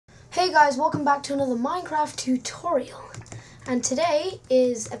Hey guys, welcome back to another Minecraft tutorial. And today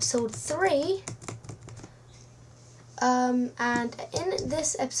is episode 3. And in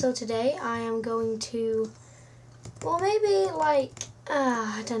this episode today, I am going to, well, maybe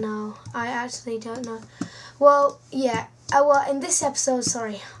I don't know. I actually don't know. Well, yeah. In this episode,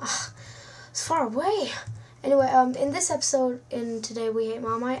 sorry. It's far away. Anyway, in this episode, in Today We Hate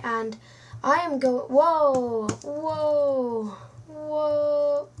Marmite, and I am going, whoa.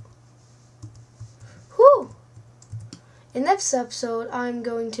 Whew. In this episode, I'm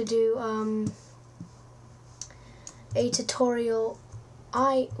going to do a tutorial.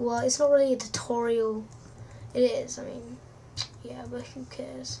 Well, it's not really a tutorial. It is. I mean, yeah, but who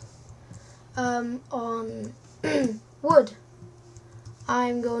cares? On wood.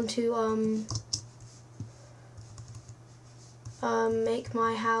 I'm going to make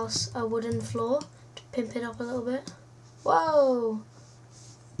my house a wooden floor to pimp it up a little bit. Whoa!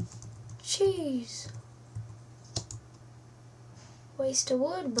 Jeez. Waste of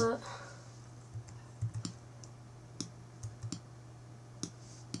wood, but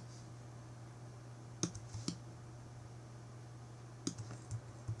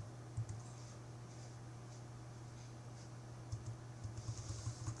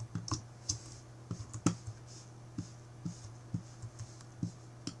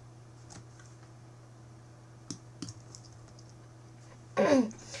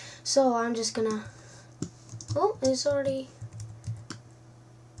so I'm just gonna, oh, it's already,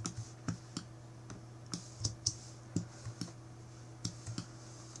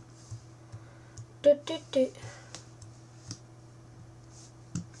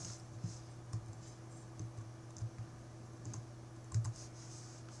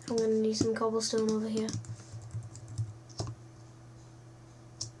 I'm gonna need some cobblestone over here.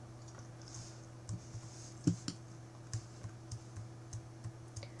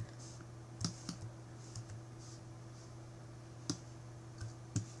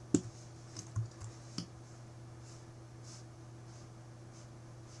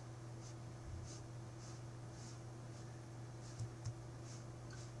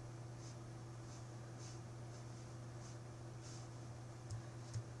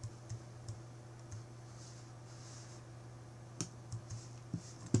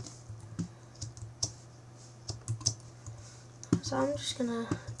 So I'm just gonna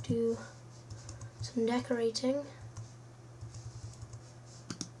do some decorating.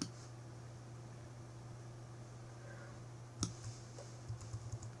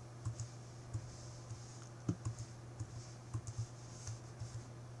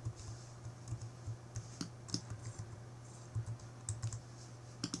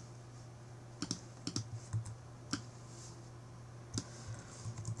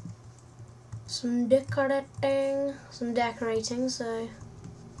 Some decorating, so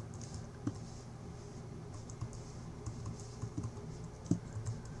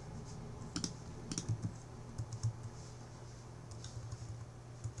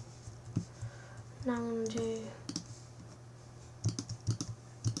now I'm gonna do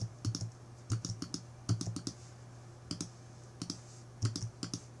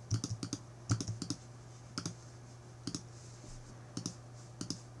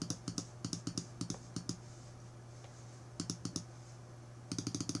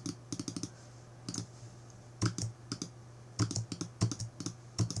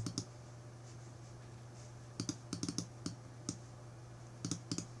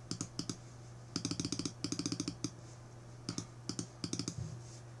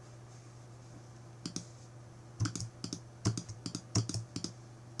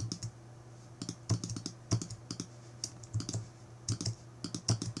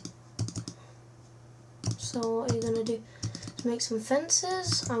So what you're gonna do is make some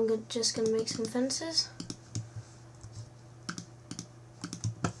fences. I'm just gonna make some fences.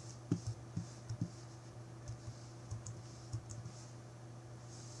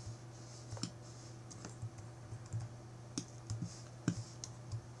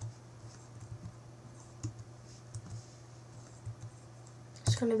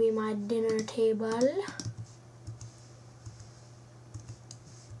 It's gonna be my dinner table.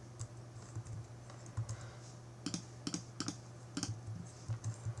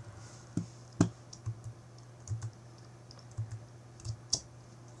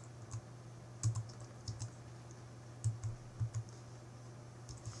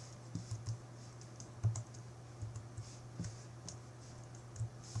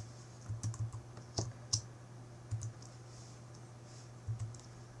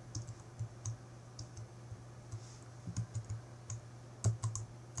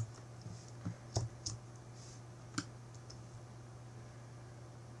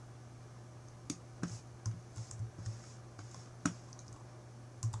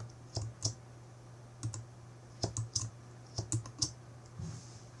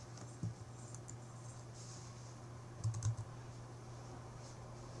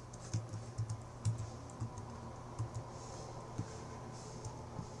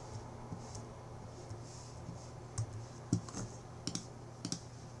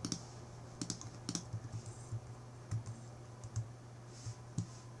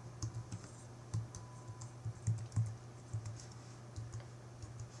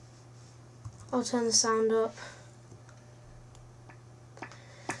 I'll turn the sound up.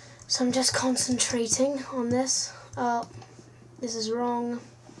 So I'm just concentrating on this. Oh, this is wrong.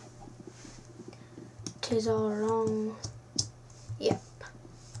 Tis all wrong. Yep.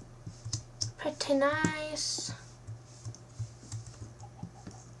 Pretty nice.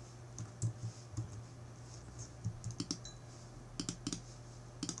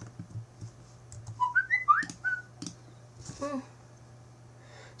 Oh.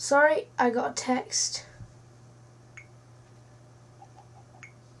 Sorry, I got a text.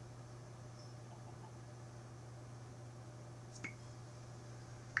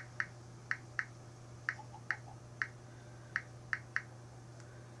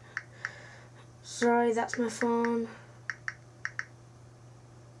 Sorry, that's my phone.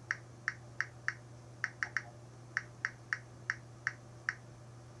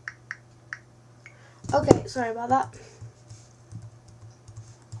 Okay, sorry about that.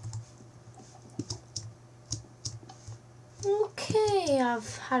 Okay,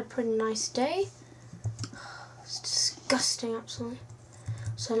 I've had a pretty nice day. It's disgusting, absolutely.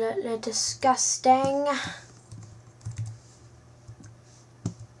 Absolutely disgusting.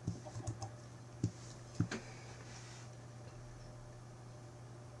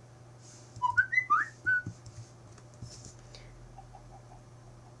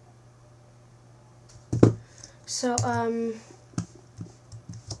 So,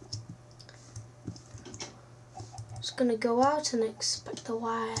 just gonna go out and expect the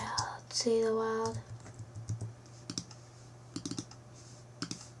wild, see the wild.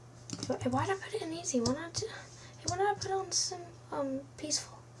 Why did I put it in easy? Why not I put it on some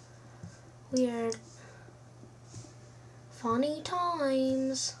peaceful? Weird. Funny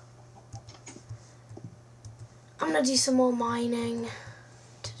times. I'm gonna do some more mining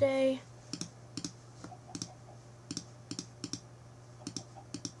today.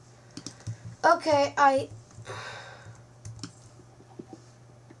 Okay,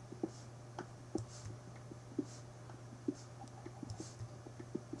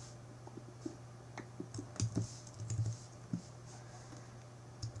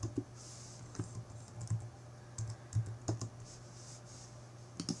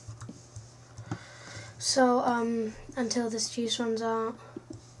 so, until this juice runs out.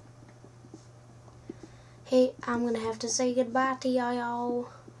 Hey, I'm gonna have to say goodbye to y'all.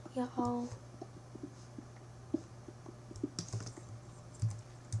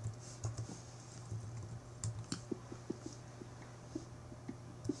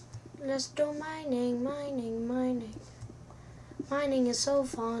 Let's do mining. Mining is so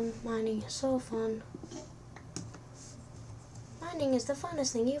fun. Mining is so fun. Mining is the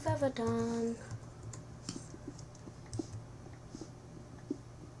funnest thing you've ever done.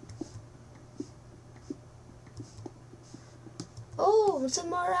 Oh, some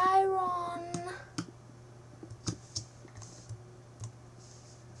more iron.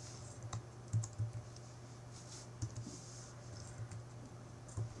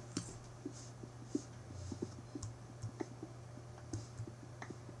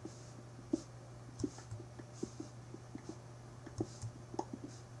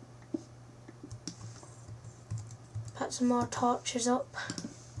 Put some more torches up.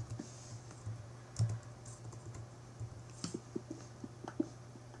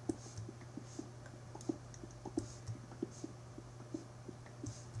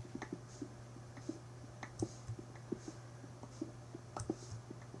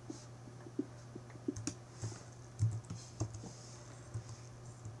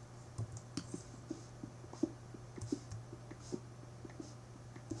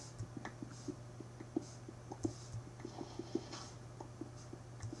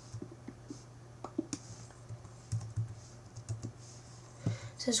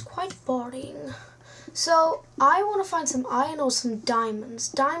 This is quite boring. So I want to find some iron or some diamonds.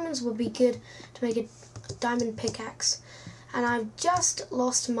 Diamonds would be good to make a diamond pickaxe. And I've just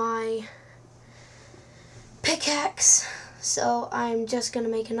lost my pickaxe, so I'm just going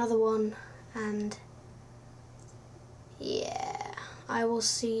to make another one. And yeah, I will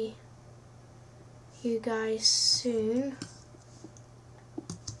see you guys soon.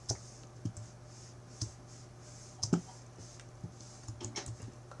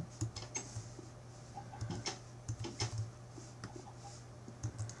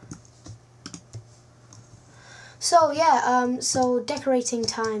 So yeah, so decorating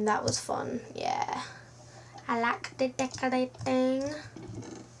time, that was fun. Yeah, I like the decorating.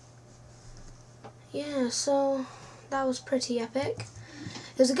 Yeah, so that was pretty epic.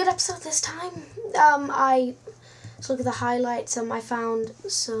 It was a good episode this time. Let's look at the highlights. I found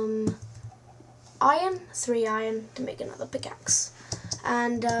some iron, 3 iron to make another pickaxe.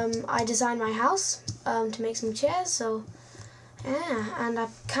 and I designed my house to make some chairs. So yeah, and I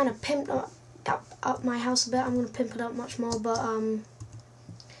kind of pimped up my house a bit. I'm gonna pimp it up much more, but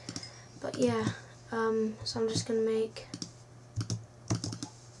yeah. So I'm just gonna make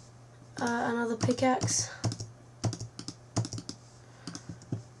another pickaxe,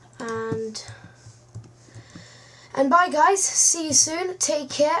 and bye guys. See you soon. Take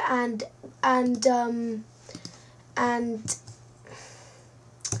care, and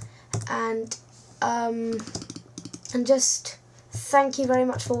just thank you very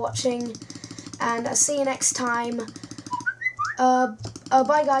much for watching, and I'll see you next time.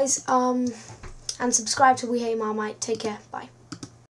 Bye guys, and subscribe to We Hate Marmite. Take care, bye.